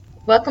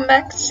Welcome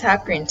back to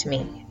Talk Green to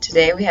Me.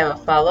 Today we have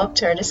a follow-up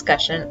to our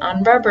discussion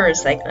on rubber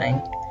recycling.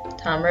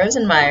 Tom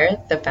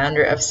Rosenmeyer, the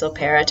founder of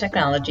Silpera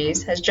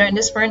Technologies, has joined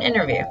us for an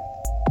interview.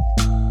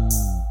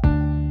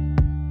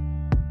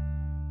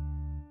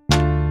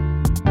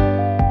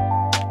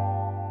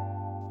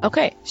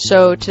 Okay,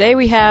 so today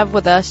we have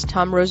with us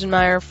Tom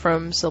Rosenmeyer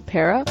from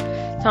Silpera.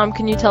 Tom,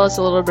 can you tell us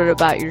a little bit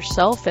about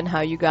yourself and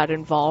how you got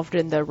involved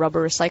in the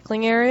rubber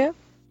recycling area?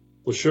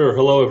 Well, sure.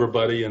 Hello,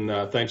 everybody,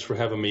 and thanks for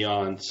having me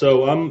on.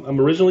 So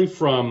I'm originally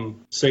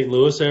from St.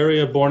 Louis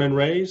area, born and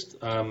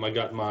raised. I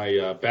got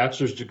my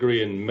bachelor's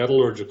degree in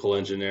metallurgical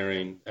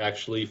engineering,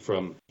 actually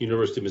from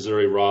University of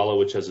Missouri Rolla,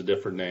 which has a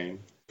different name.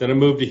 Then I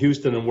moved to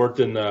Houston and worked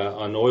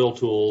on oil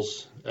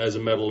tools as a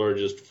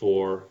metallurgist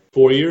for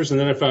 4 years, and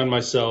then I found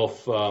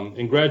myself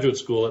in graduate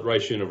school at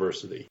Rice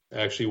University,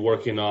 actually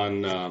working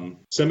on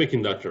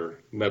semiconductor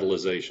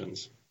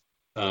metallizations.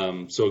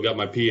 So I got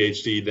my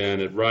PhD then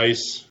at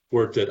Rice,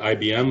 worked at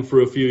IBM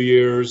for a few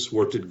years,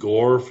 worked at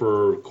Gore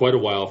for quite a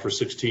while, for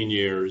 16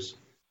 years,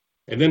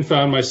 and then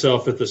found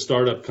myself at the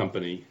startup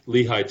company,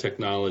 Lehigh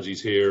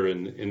Technologies, here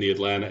in the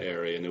Atlanta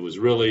area. And it was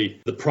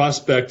really the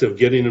prospect of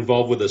getting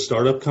involved with a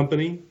startup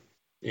company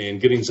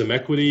and getting some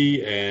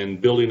equity and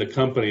building a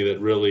company that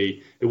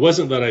really, it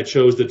wasn't that I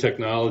chose the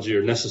technology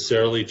or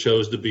necessarily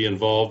chose to be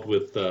involved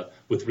with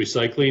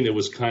recycling. It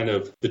was kind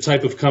of the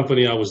type of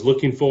company I was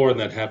looking for, and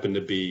that happened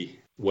to be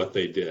what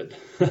they did.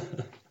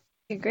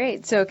 Okay,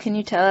 great. So can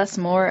you tell us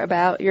more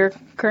about your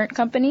current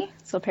company,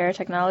 Silpera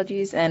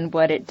Technologies, and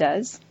what it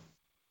does?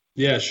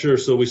 Yeah, sure.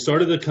 So we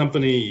started the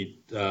company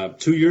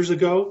 2 years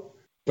ago.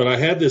 But I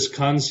had this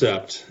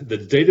concept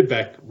that dated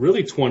back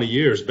really 20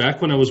 years,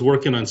 back when I was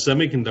working on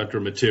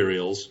semiconductor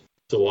materials.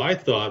 So I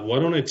thought, why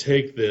don't I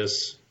take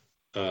this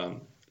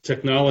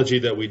technology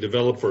that we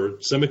developed for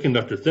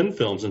semiconductor thin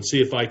films and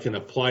see if I can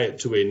apply it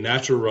to a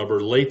natural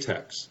rubber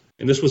latex.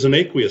 And this was an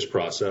aqueous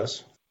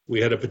process. We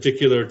had a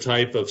particular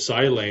type of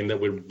silane that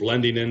we're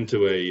blending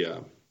into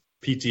a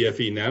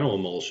PTFE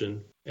nanoemulsion,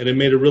 and it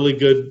made a really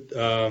good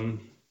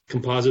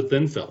composite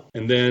thin film.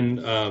 And then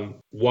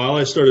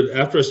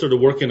after I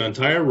started working on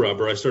tire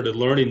rubber, I started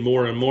learning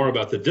more and more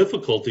about the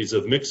difficulties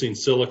of mixing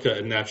silica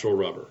and natural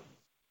rubber.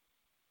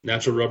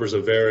 Natural rubber is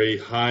a very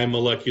high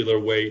molecular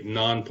weight,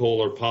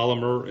 non-polar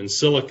polymer, and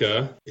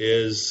silica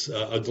is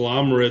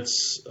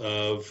agglomerates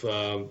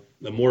of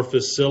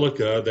amorphous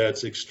silica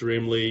that's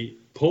extremely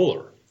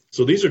polar.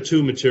 So these are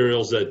two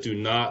materials that do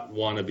not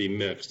want to be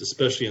mixed,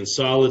 especially in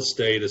solid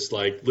state. It's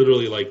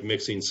literally like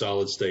mixing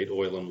solid state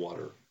oil and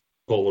water.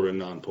 Polar and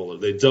non-polar.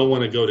 They don't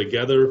want to go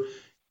together,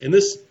 and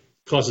this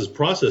causes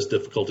process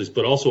difficulties,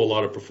 but also a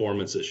lot of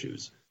performance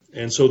issues.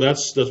 And so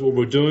that's what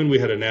we're doing. We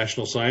had a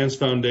National Science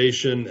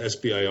Foundation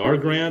SBIR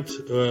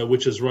grant,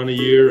 which has run a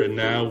year, and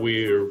now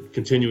we're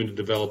continuing to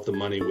develop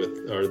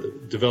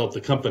develop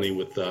the company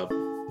with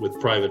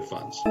private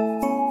funds.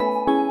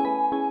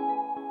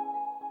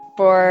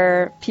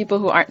 For people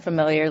who aren't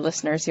familiar,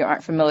 listeners who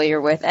aren't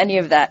familiar with any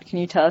of that, can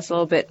you tell us a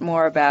little bit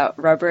more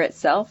about rubber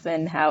itself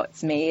and how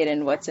it's made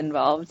and what's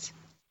involved?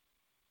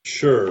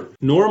 Sure.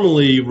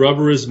 Normally,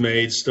 rubber is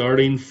made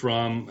starting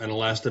from an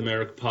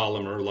elastomeric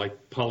polymer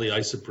like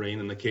polyisoprene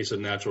in the case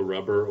of natural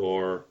rubber,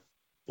 or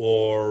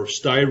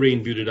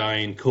styrene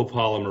butadiene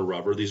copolymer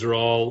rubber. These are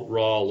all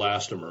raw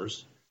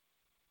elastomers.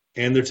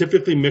 And they're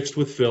typically mixed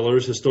with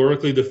fillers.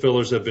 Historically, the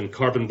fillers have been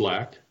carbon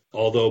black,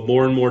 although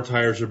more and more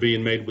tires are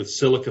being made with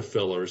silica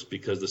fillers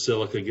because the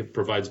silica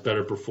provides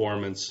better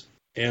performance.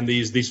 And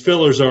these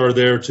fillers are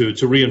there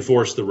to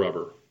reinforce the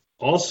rubber.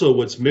 Also,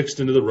 what's mixed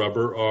into the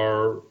rubber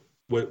are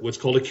what's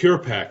called a cure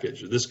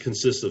package. This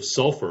consists of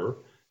sulfur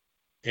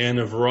and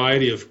a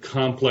variety of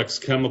complex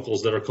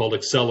chemicals that are called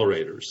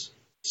accelerators.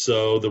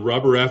 So the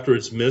rubber, after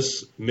it's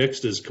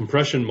mixed, is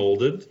compression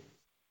molded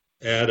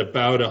at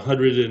about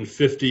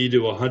 150 to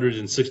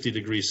 160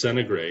 degrees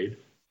centigrade.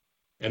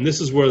 And this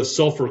is where the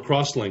sulfur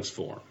crosslinks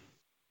form.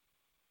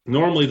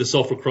 Normally, the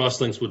sulfur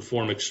crosslinks would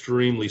form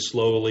extremely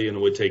slowly, and it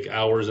would take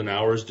hours and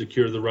hours to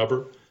cure the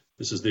rubber.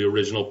 This is the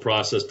original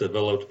process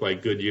developed by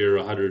Goodyear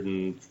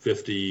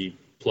 150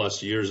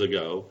 plus years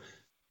ago.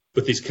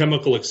 But these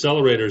chemical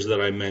accelerators that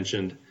I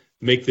mentioned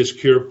make this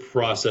cure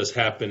process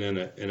happen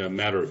in a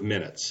matter of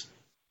minutes.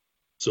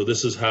 So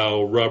this is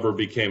how rubber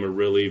became a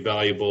really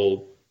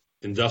valuable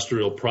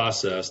industrial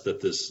process, that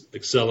this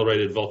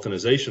accelerated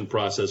vulcanization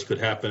process could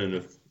happen in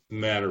a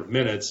matter of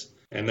minutes,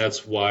 and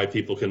that's why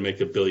people can make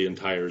 1 billion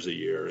tires a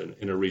year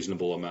in a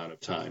reasonable amount of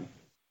time.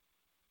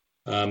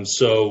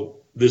 So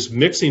this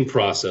mixing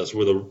process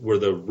where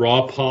the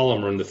raw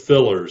polymer and the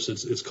fillers,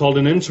 it's called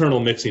an internal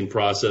mixing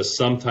process.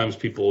 Sometimes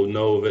people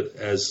know of it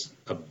as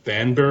a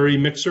Banbury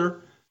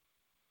mixer.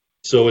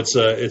 So it's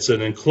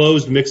an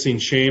enclosed mixing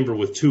chamber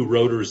with 2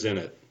 rotors in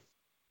it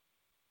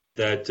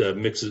that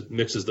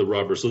mixes the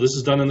rubber. So this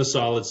is done in the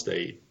solid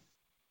state,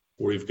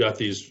 where you've got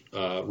these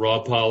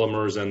raw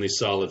polymers and these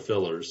solid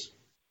fillers.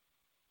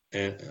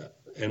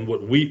 And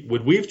what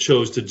we've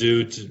chose to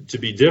do to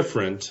be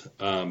different,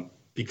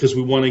 because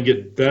we want to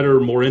get better,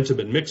 more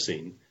intimate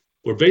mixing,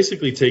 we're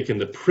basically taking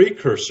the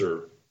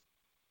precursor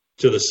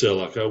to the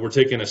silica. We're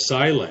taking a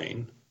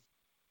silane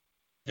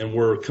and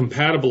we're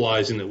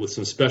compatibilizing it with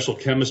some special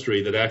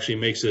chemistry that actually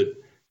makes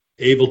it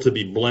able to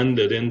be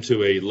blended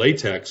into a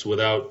latex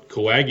without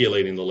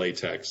coagulating the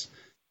latex.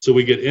 So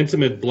we get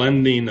intimate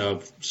blending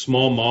of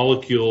small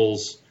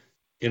molecules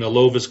in a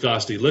low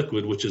viscosity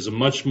liquid, which is a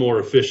much more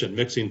efficient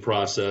mixing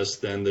process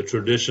than the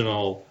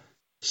traditional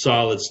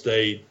solid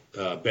state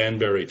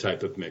Banbury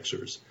type of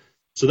mixers.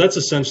 So that's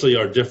essentially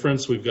our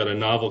difference. We've got a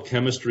novel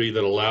chemistry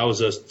that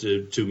allows us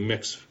to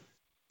mix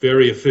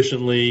very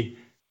efficiently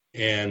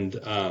and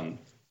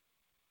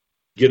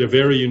get a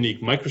very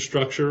unique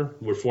microstructure.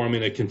 We're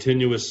forming a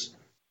continuous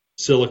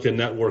silica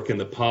network in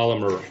the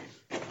polymer,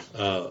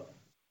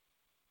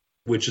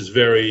 which is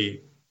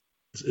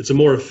it's a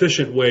more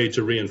efficient way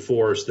to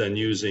reinforce than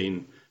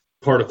using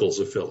particles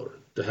of filler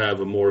to have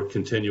a more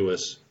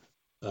continuous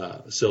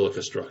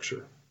silica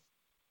structure.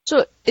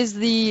 So is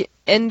the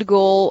end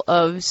goal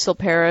of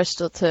Silpera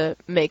still to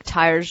make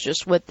tires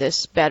just with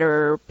this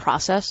better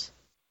process?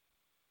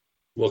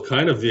 Well,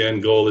 kind of the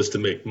end goal is to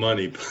make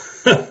money,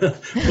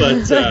 but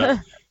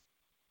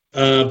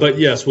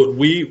yes, what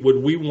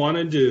we want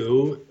to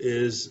do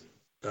is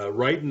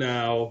right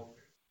now,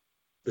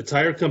 the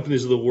tire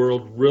companies of the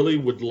world really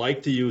would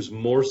like to use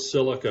more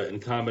silica in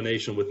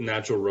combination with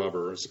natural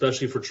rubber,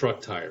 especially for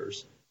truck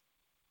tires.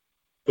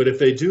 But if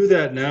they do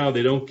that now,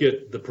 they don't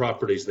get the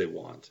properties they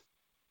want.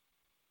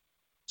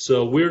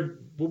 So what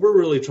we're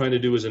really trying to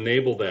do is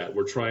enable that.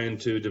 We're trying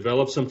to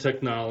develop some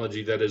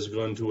technology that is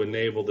going to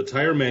enable the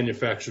tire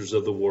manufacturers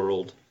of the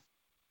world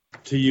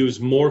to use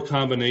more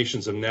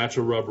combinations of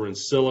natural rubber and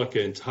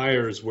silica in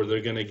tires where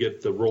they're going to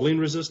get the rolling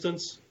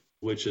resistance,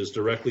 which is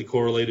directly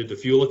correlated to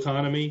fuel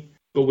economy.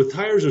 But with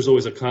tires, there's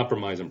always a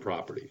compromise in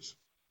properties.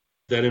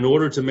 That in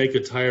order to make a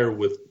tire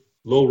with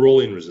low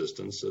rolling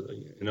resistance,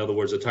 in other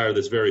words, a tire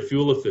that's very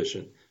fuel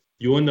efficient,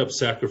 you end up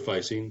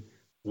sacrificing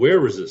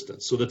wear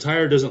resistance. So the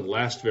tire doesn't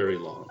last very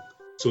long.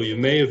 So you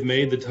may have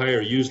made the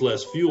tire use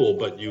less fuel,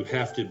 but you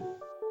have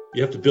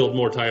to build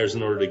more tires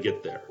in order to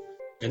get there.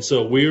 And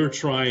so we're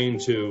trying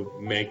to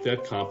make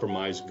that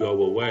compromise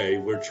go away.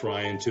 We're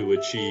trying to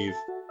achieve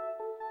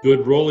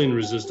good rolling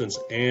resistance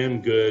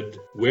and good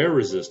wear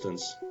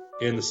resistance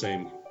in the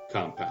same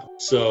compound.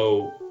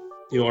 So,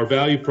 our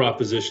value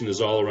proposition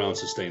is all around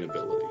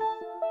sustainability.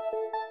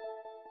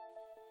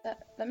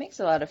 That makes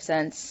a lot of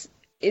sense.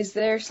 Is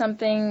there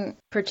something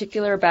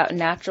particular about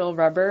natural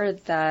rubber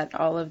that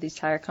all of these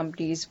tire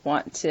companies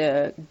want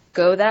to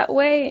go that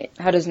way?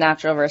 How does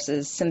natural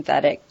versus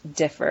synthetic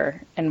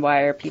differ, and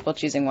why are people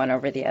choosing one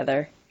over the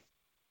other?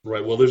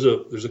 Right. Well, there's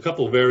a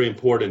couple of very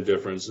important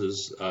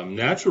differences.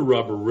 Natural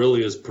rubber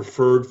really is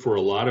preferred for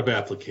a lot of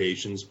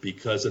applications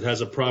because it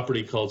has a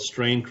property called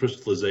strain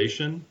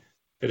crystallization.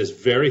 It has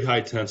very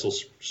high tensile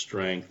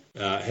strength,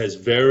 has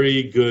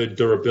very good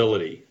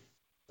durability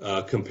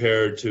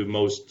compared to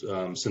most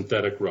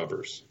synthetic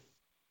rubbers.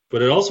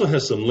 But it also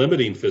has some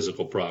limiting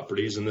physical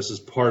properties, and this is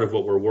part of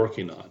what we're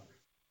working on.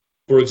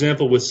 For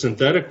example, with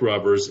synthetic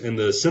rubbers, in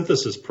the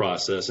synthesis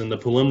process, in the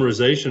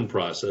polymerization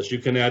process, you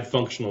can add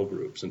functional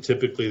groups. And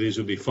typically these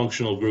would be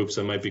functional groups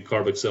that might be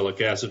carboxylic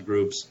acid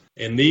groups.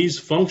 And these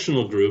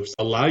functional groups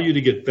allow you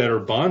to get better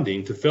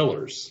bonding to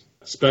fillers,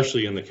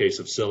 especially in the case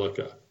of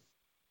silica.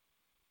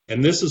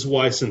 And this is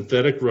why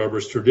synthetic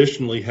rubbers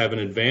traditionally have an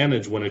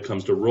advantage when it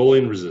comes to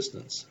rolling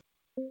resistance.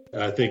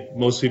 I think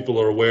most people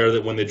are aware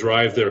that when they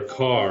drive their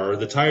car,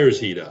 the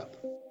tires heat up.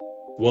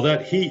 Well,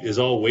 that heat is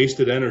all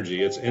wasted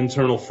energy. It's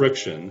internal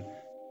friction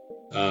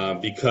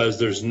because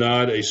there's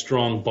not a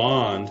strong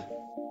bond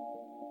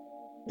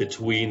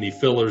between the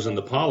fillers and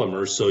the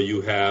polymers, so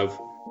you have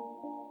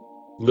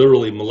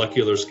literally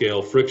molecular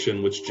scale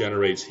friction, which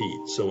generates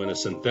heat. So in a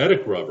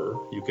synthetic rubber,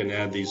 you can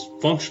add these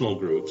functional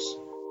groups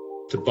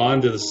to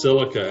bond to the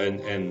silica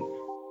and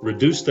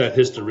reduce that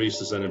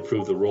hysteresis and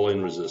improve the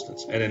rolling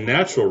resistance. And in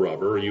natural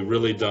rubber, you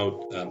really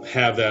don't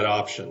have that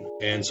option.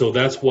 And so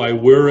that's why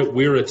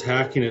we're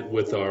attacking it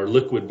with our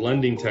liquid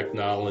blending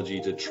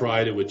technology to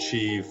try to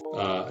achieve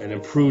an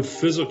improved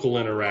physical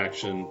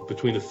interaction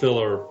between the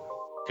filler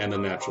and the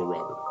natural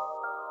rubber.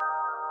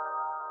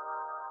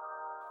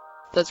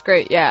 That's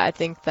great. Yeah, I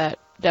think that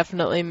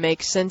definitely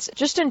makes sense.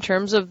 Just in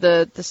terms of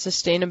the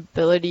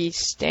sustainability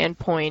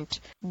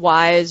standpoint,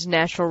 why is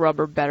natural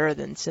rubber better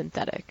than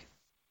synthetic?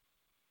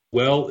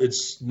 Well,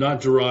 it's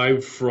not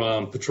derived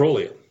from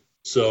petroleum,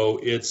 so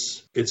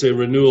it's a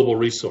renewable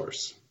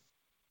resource.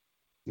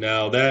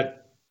 Now,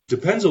 that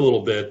depends a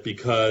little bit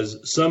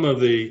because some of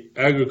the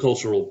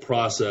agricultural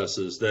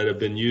processes that have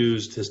been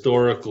used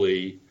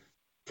historically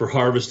for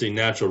harvesting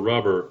natural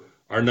rubber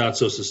are not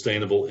so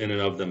sustainable in and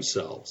of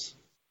themselves.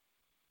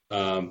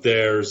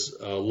 There's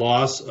a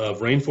loss of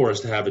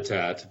rainforest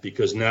habitat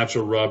because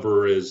natural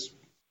rubber is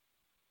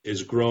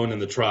grown in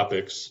the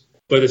tropics.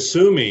 But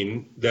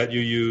assuming that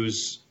you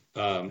use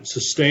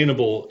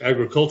sustainable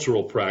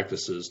agricultural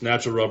practices,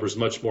 natural rubber is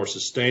much more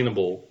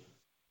sustainable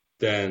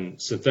than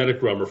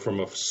synthetic rubber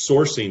from a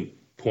sourcing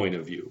point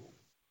of view.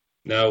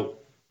 Now,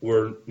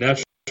 where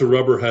natural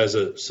rubber has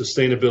a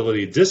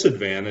sustainability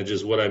disadvantage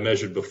is what I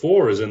measured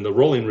before, is in the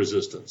rolling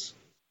resistance.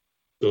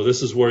 So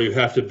this is where you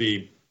have to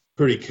be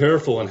pretty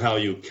careful in how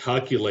you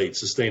calculate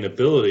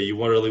sustainability.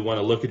 You really want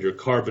to look at your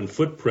carbon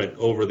footprint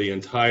over the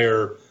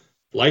entire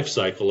life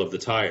cycle of the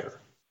tire.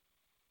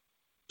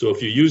 So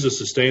if you use a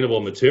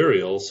sustainable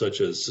material,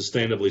 such as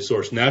sustainably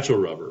sourced natural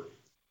rubber,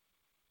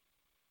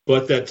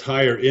 but that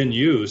tire in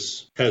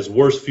use has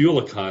worse fuel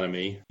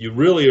economy, you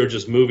really are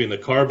just moving the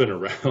carbon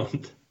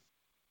around.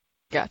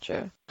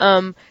 Gotcha.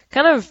 Kind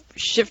of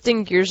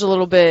shifting gears a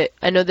little bit,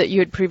 I know that you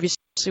had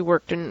previously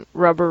worked in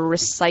rubber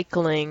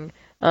recycling.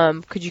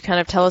 Could you kind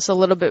of tell us a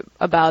little bit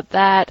about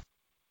that?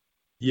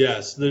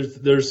 Yes,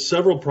 there's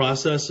several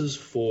processes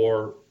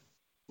for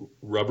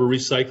rubber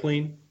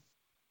recycling.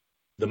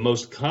 The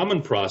most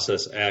common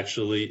process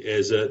actually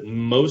is that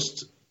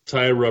most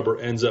tire rubber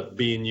ends up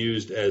being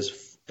used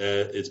as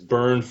it's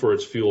burned for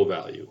its fuel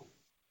value.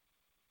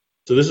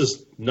 So this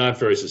is not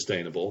very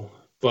sustainable,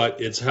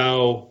 but it's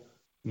how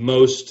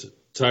most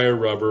tire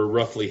rubber,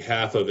 roughly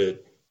half of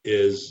it,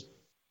 is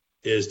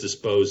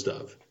disposed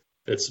of.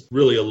 It's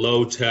really a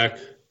low-tech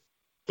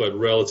but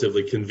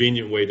relatively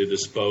convenient way to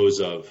dispose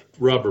of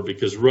rubber,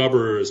 because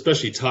rubber,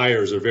 especially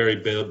tires, are very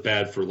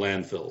bad for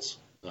landfills.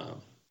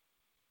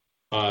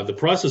 The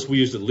process we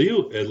used at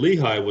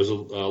Lehigh was a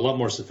lot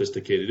more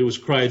sophisticated. It was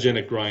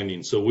cryogenic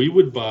grinding. So we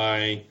would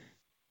buy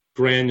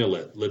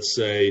granulate, let's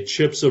say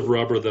chips of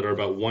rubber that are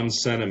about 1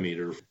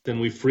 centimeter. Then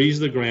we freeze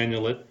the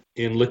granulate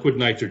in liquid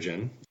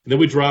nitrogen. And then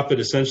we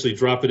essentially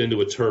drop it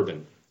into a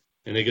turbine,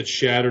 and it gets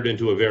shattered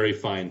into a very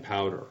fine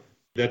powder.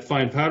 That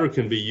fine powder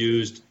can be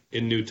used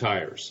in new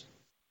tires.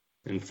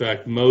 In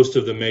fact, most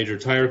of the major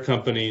tire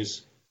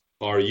companies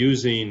are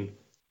using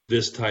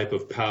this type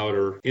of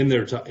powder in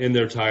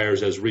their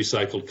tires as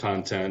recycled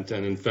content.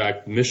 And in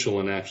fact,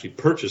 Michelin actually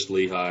purchased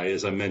Lehigh,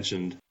 as I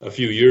mentioned a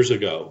few years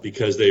ago,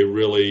 because they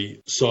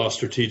really saw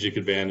strategic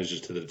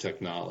advantages to the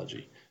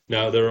technology.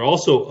 Now, there are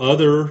also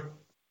other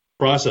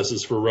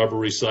processes for rubber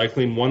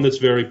recycling. One that's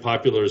very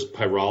popular is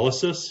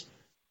pyrolysis.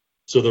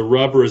 So the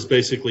rubber is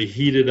basically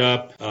heated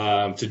up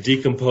to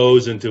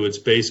decompose into its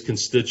base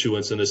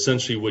constituents, and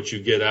essentially what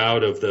you get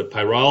out of the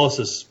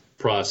pyrolysis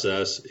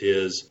process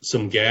is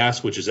some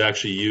gas, which is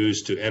actually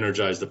used to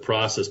energize the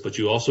process, but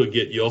you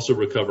also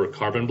recover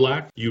carbon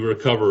black, you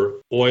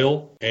recover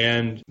oil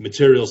and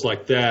materials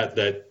like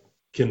that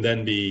can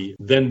then be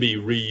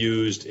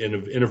reused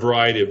in a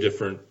variety of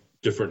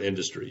different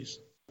industries.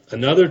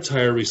 Another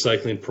tire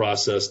recycling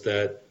process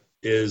that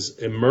is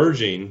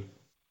emerging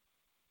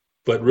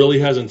but really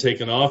hasn't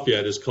taken off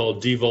yet is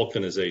called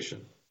devulcanization.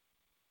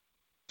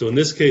 So in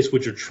this case,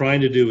 what you're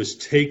trying to do is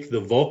take the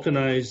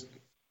vulcanized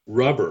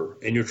rubber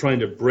and you're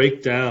trying to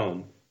break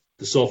down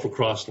the sulfur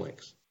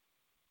crosslinks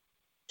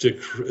to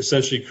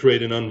essentially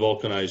create an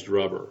unvulcanized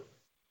rubber.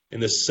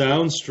 And this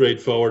sounds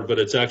straightforward, but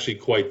it's actually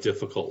quite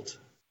difficult.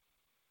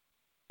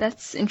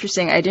 That's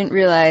interesting. I didn't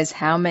realize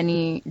how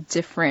many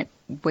different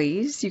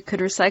ways you could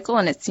recycle,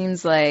 and it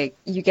seems like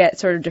you get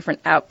sort of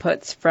different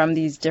outputs from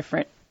these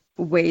different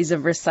ways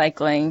of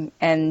recycling,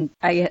 and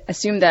I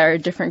assume there are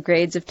different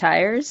grades of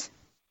tires?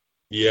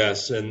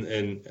 Yes,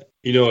 and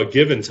you know, a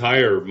given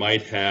tire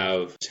might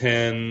have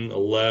 10,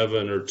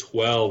 11, or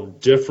 12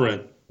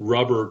 different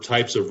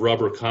types of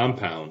rubber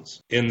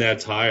compounds in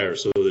that tire.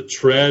 So the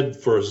tread,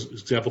 for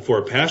example, for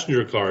a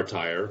passenger car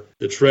tire,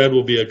 the tread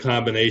will be a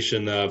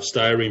combination of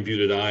styrene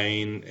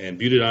butadiene and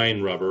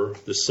butadiene rubber.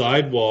 The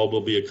sidewall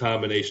will be a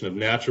combination of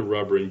natural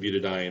rubber and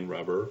butadiene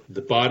rubber.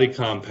 The body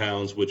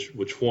compounds, which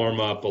form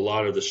up a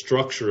lot of the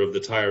structure of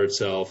the tire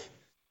itself,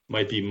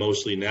 might be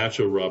mostly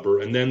natural rubber.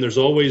 And then there's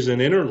always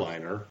an inner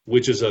liner,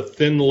 which is a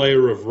thin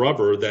layer of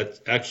rubber that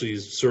actually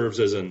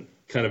serves as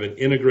kind of an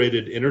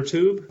integrated inner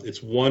tube.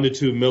 It's 1 to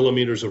 2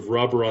 millimeters of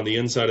rubber on the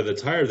inside of the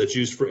tire that's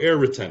used for air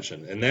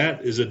retention. And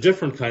that is a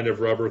different kind of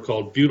rubber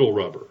called butyl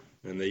rubber.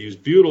 And they use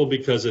butyl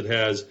because it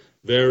has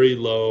very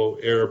low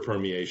air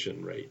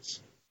permeation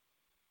rates.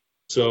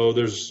 So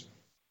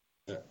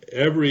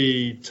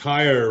every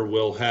tire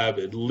will have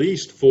at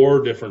least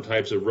 4 different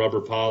types of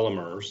rubber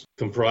polymers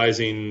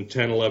comprising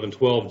 10, 11,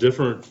 12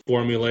 different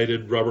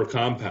formulated rubber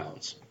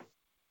compounds.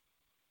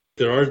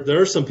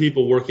 There are some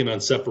people working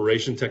on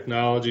separation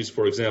technologies.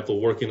 For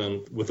example,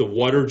 with a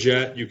water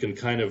jet, you can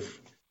kind of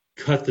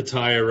cut the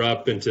tire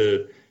up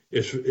into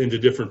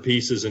different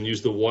pieces and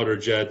use the water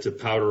jet to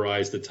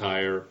powderize the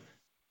tire.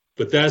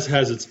 But that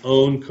has its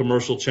own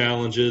commercial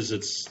challenges.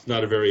 It's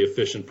not a very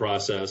efficient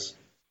process.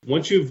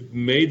 Once you've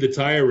made the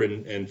tire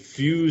and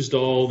fused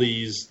all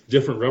these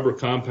different rubber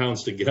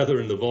compounds together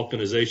in the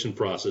vulcanization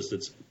process,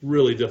 it's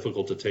really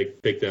difficult to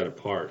take that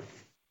apart.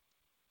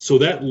 So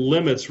that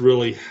limits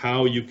really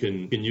how you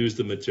can use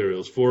the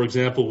materials. For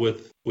example,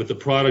 with the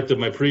product of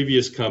my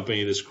previous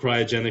company, this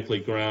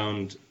cryogenically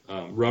ground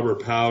rubber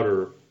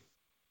powder,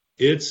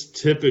 it's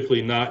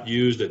typically not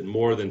used at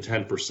more than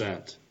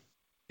 10%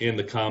 in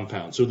the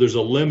compound. So there's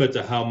a limit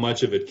to how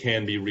much of it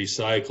can be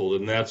recycled,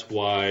 and that's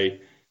why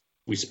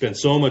we spent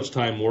so much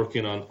time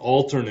working on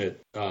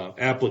alternate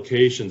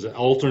applications,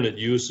 alternate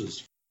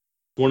uses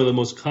One of the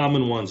most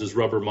common ones is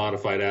rubber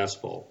modified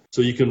asphalt.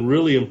 So you can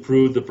really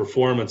improve the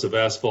performance of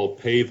asphalt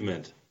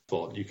pavement.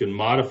 You can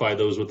modify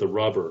those with the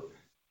rubber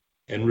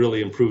and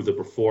really improve the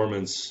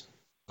performance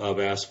of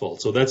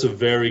asphalt. So that's a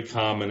very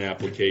common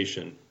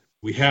application.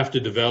 We have to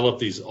develop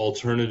these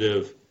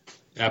alternative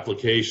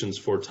applications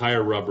for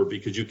tire rubber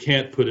because you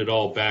can't put it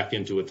all back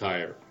into a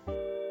tire.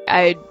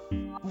 I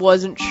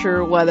wasn't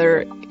sure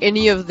whether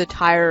any of the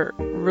tire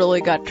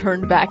really got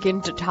turned back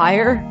into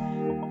tire,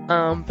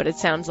 but it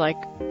sounds like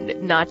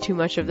not too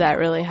much of that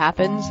really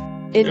happens.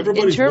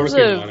 Everybody's working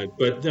on it,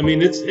 but I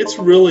mean, it's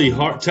really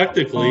hard.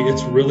 Technically,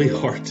 it's really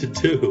hard to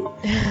do.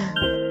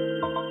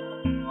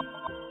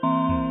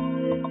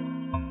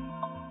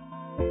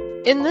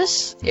 In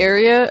this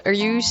area, are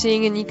you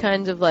seeing any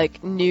kinds of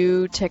like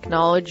new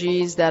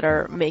technologies that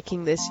are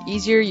making this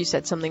easier? You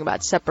said something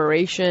about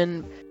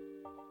separation.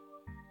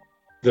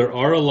 There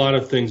are a lot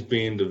of things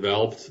being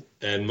developed,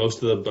 and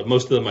most of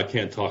them I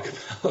can't talk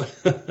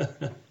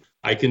about.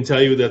 I can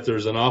tell you that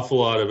there's an awful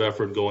lot of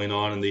effort going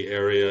on in the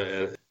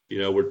area.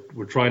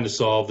 We're trying to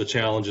solve the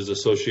challenges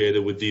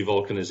associated with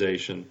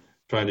devulcanization,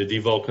 trying to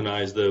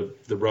devulcanize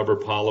the rubber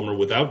polymer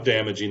without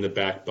damaging the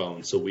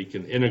backbone so we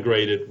can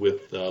integrate it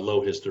with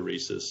low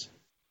hysteresis.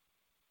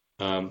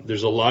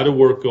 There's a lot of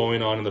work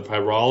going on in the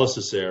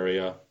pyrolysis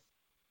area,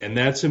 and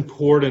that's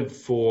important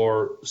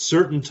for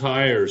certain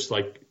tires,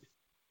 like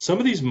some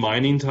of these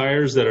mining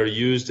tires that are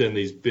used in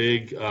these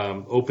big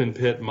open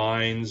pit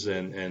mines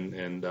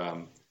and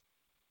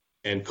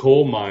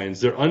coal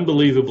mines. They're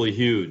unbelievably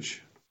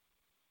huge.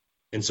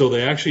 And so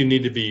they actually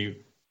need to be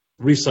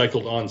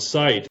recycled on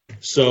site.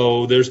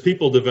 So there's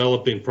people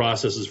developing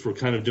processes for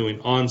kind of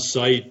doing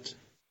on-site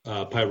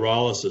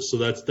pyrolysis. So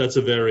that's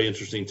a very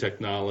interesting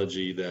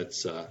technology. That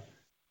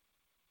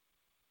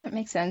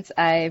makes sense.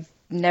 I've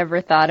never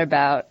thought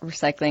about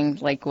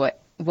recycling, like what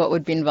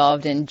would be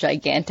involved in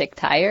gigantic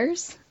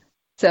tires.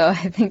 So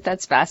I think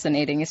that's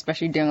fascinating,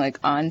 especially doing like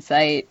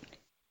on-site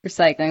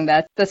recycling.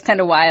 That's kind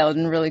of wild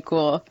and really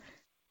cool.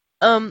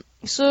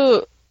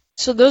 So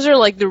those are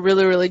like the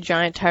really, really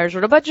giant tires.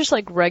 What about just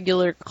like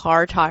regular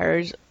car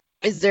tires?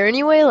 Is there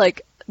any way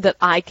like that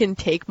I can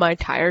take my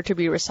tire to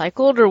be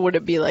recycled, or would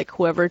it be like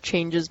whoever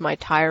changes my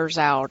tires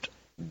out,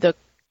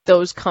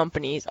 those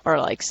companies are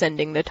like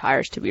sending the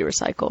tires to be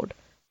recycled?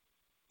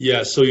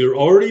 Yeah, so you're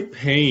already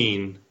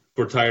paying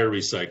for tire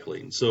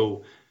recycling.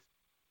 So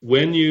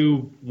when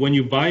you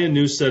buy a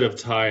new set of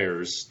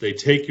tires, they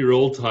take your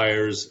old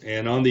tires,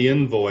 and on the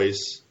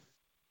invoice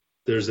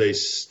there's a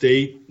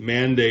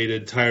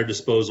state-mandated tire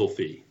disposal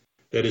fee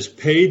that is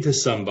paid to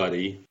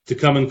somebody to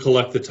come and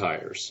collect the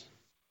tires.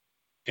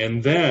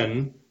 And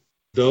then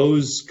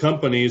those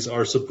companies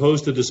are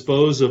supposed to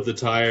dispose of the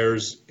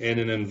tires in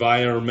an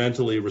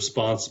environmentally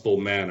responsible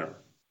manner.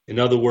 In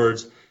other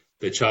words,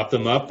 they chop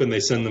them up and they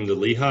send them to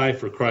Lehigh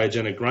for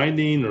cryogenic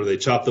grinding, or they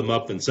chop them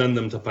up and send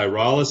them to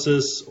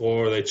pyrolysis,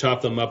 or they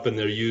chop them up and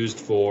they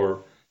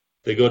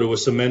go to a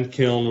cement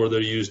kiln where they're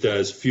used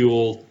as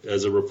fuel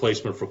as a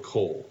replacement for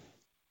coal.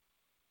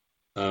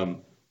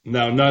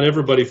 Now, not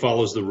everybody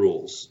follows the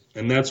rules,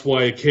 and that's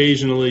why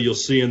occasionally you'll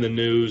see in the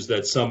news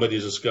that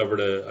somebody's discovered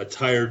a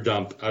tire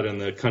dump out in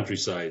the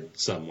countryside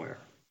somewhere.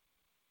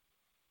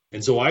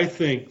 And so I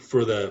think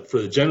for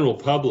the general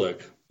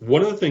public,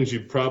 one of the things you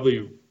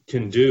probably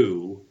can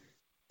do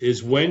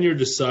is when you're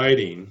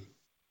deciding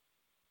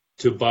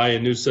to buy a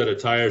new set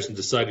of tires and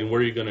deciding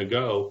where you're going to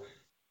go,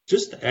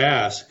 just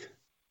ask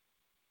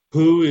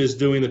who is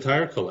doing the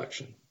tire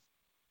collection.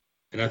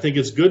 And I think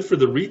it's good for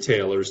the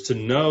retailers to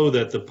know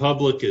that the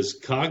public is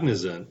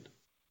cognizant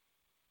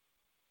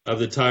of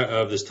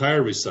this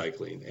tire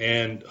recycling.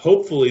 And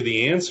hopefully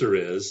the answer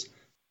is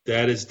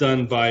that it's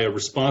done by a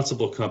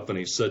responsible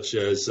company, such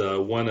as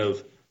one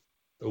of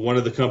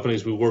the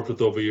companies we worked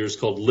with over years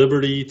called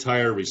Liberty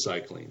Tire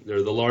Recycling.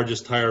 They're the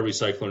largest tire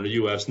recycler in the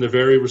U.S., and they're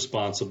very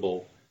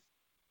responsible.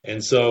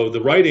 And so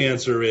the right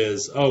answer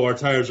is, our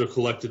tires are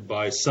collected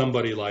by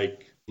somebody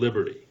like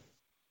Liberty.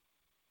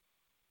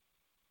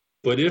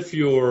 But if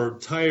your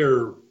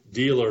tire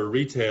dealer,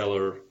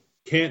 retailer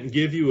can't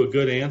give you a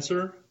good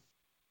answer,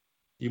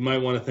 you might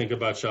want to think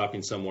about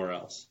shopping somewhere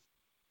else.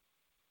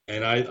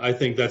 And I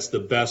think that's the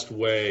best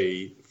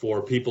way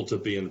for people to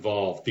be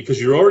involved,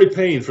 because you're already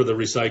paying for the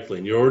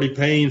recycling. You're already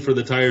paying for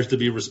the tires to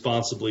be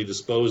responsibly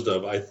disposed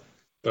of.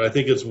 But I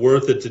think it's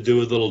worth it to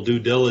do a little due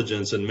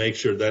diligence and make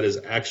sure that is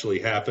actually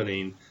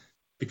happening,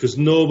 because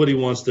nobody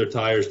wants their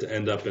tires to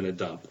end up in a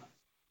dump.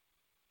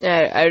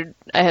 Yeah,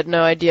 I had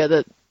no idea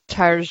that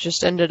tires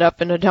just ended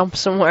up in a dump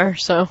somewhere,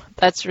 so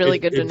that's really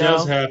good to know. It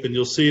does happen.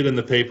 You'll see it in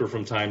the paper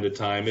from time to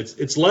time.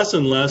 It's less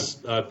and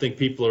less. I think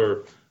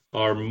people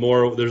are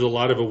more. There's a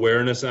lot of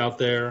awareness out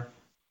there.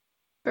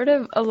 Sort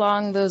of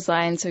along those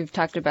lines, we've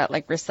talked about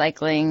like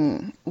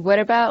recycling. What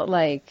about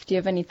do you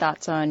have any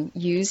thoughts on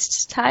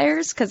used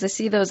tires? Because I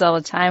see those all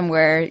the time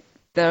where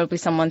there'll be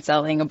someone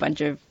selling a bunch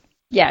of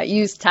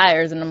used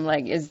tires, and I'm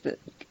like,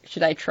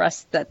 should I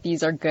trust that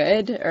these are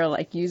good or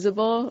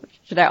usable?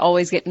 Should I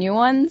always get new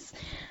ones?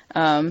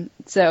 Do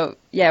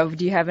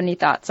you have any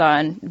thoughts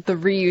on the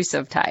reuse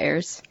of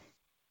tires?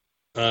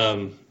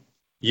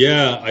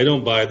 Yeah, I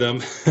don't buy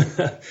them.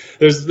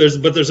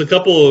 There's a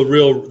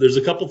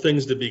couple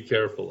things to be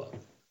careful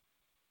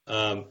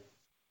of.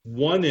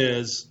 One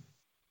is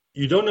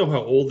you don't know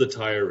how old the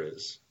tire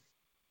is,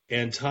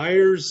 and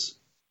tires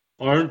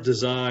aren't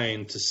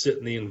designed to sit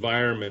in the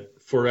environment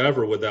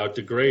forever without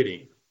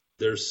degrading.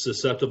 They're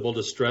susceptible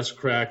to stress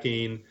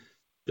cracking.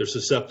 They're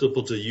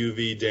susceptible to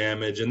UV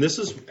damage, and this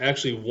is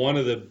actually one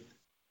of the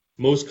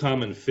most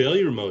common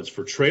failure modes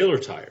for trailer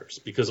tires,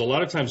 because a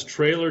lot of times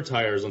trailer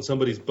tires on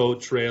somebody's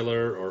boat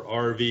trailer or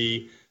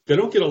RV, they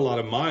don't get a lot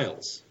of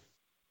miles,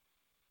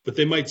 but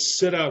they might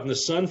sit out in the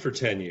sun for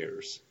 10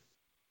 years.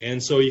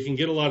 And so you can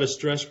get a lot of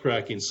stress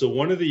cracking. So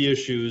one of the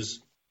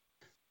issues,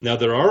 now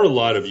there are a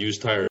lot of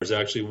used tires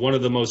actually. One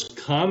of the most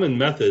common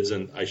methods,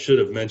 and I should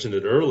have mentioned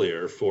it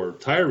earlier, for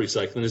tire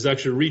recycling is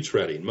actually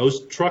retreading.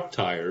 Most truck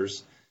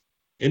tires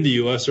in the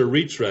U.S. are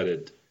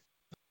retreaded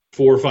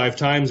 4 or 5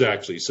 times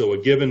actually. So a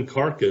given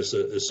carcass,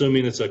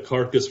 assuming it's a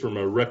carcass from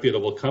a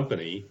reputable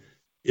company,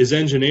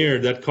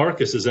 that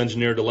carcass is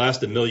engineered to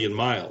last 1 million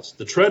miles.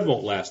 The tread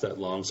won't last that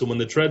long. So when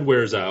the tread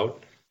wears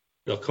out,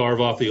 they'll carve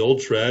off the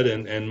old tread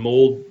and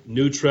mold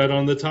new tread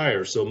on the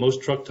tire. So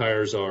most truck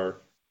tires are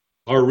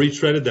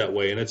retreaded that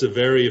way, and it's a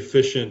very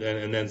efficient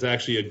and it's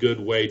actually a good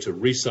way to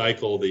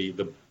recycle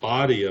the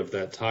body of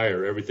that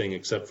tire, everything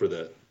except for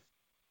the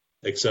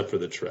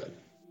tread.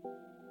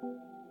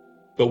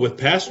 But with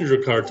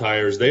passenger car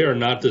tires, they are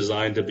not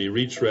designed to be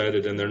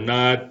retreaded, and they're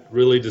not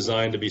really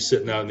designed to be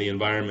sitting out in the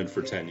environment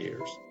for 10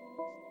 years.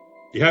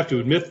 You have to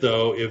admit,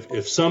 though,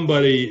 if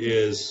somebody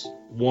is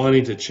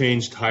wanting to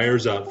change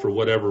tires out for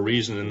whatever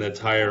reason, and that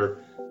tire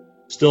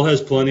still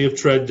has plenty of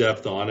tread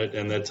depth on it,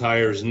 and that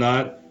tire is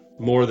not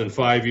more than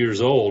 5 years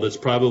old, it's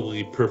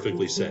probably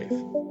perfectly safe.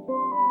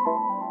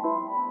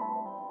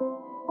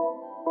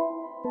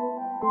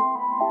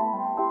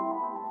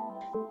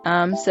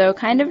 So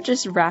kind of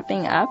just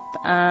wrapping up,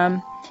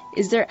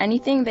 is there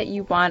anything that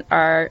you want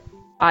our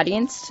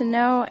audience to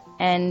know,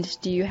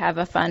 and do you have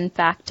a fun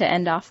fact to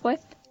end off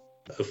with?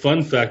 A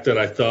fun fact that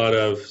I thought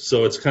of,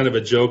 so it's kind of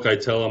a joke I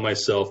tell on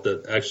myself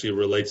that actually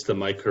relates to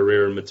my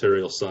career in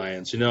material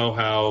science. You know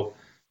how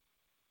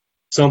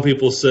some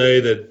people say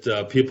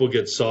that people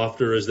get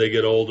softer as they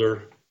get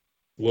older?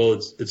 Well,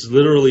 it's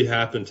literally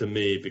happened to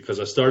me, because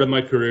I started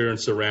my career in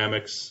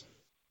ceramics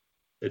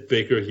at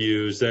Baker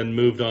Hughes, then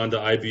moved on to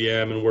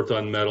IBM and worked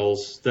on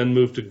metals, then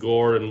moved to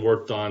Gore and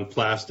worked on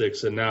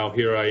plastics, and now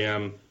here I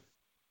am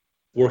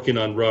working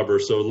on rubber.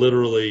 So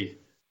literally,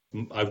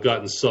 I've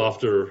gotten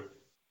softer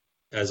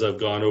as I've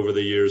gone over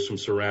the years, from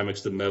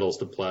ceramics to metals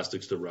to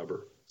plastics to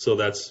rubber. So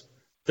that's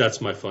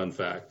my fun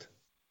fact.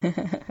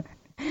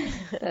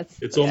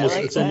 It's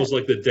almost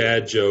like the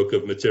dad joke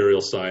of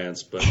material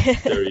science, but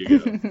there you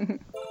go.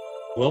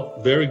 Well,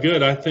 very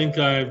good. I think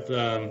I've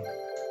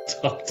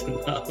talked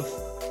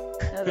enough.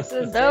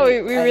 No, we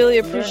really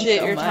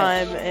appreciate your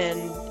time,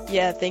 and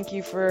yeah, thank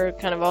you for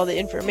kind of all the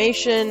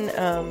information.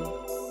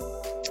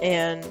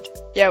 And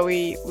yeah,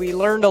 we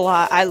learned a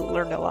lot. I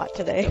learned a lot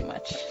today. So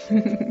much.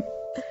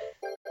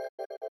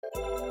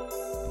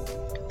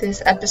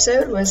 This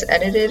episode was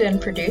edited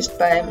and produced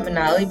by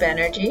Manali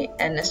Banerjee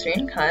and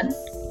Nasreen Khan.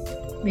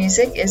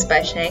 Music is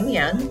by Shang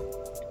Young.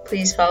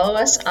 Please follow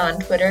us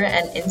on Twitter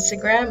and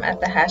Instagram at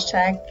the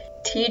hashtag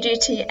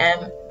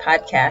TGTM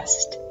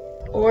podcast,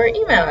 or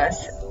email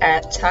us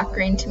at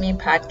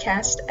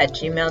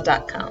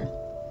talkgreentomepodcast@gmail.com.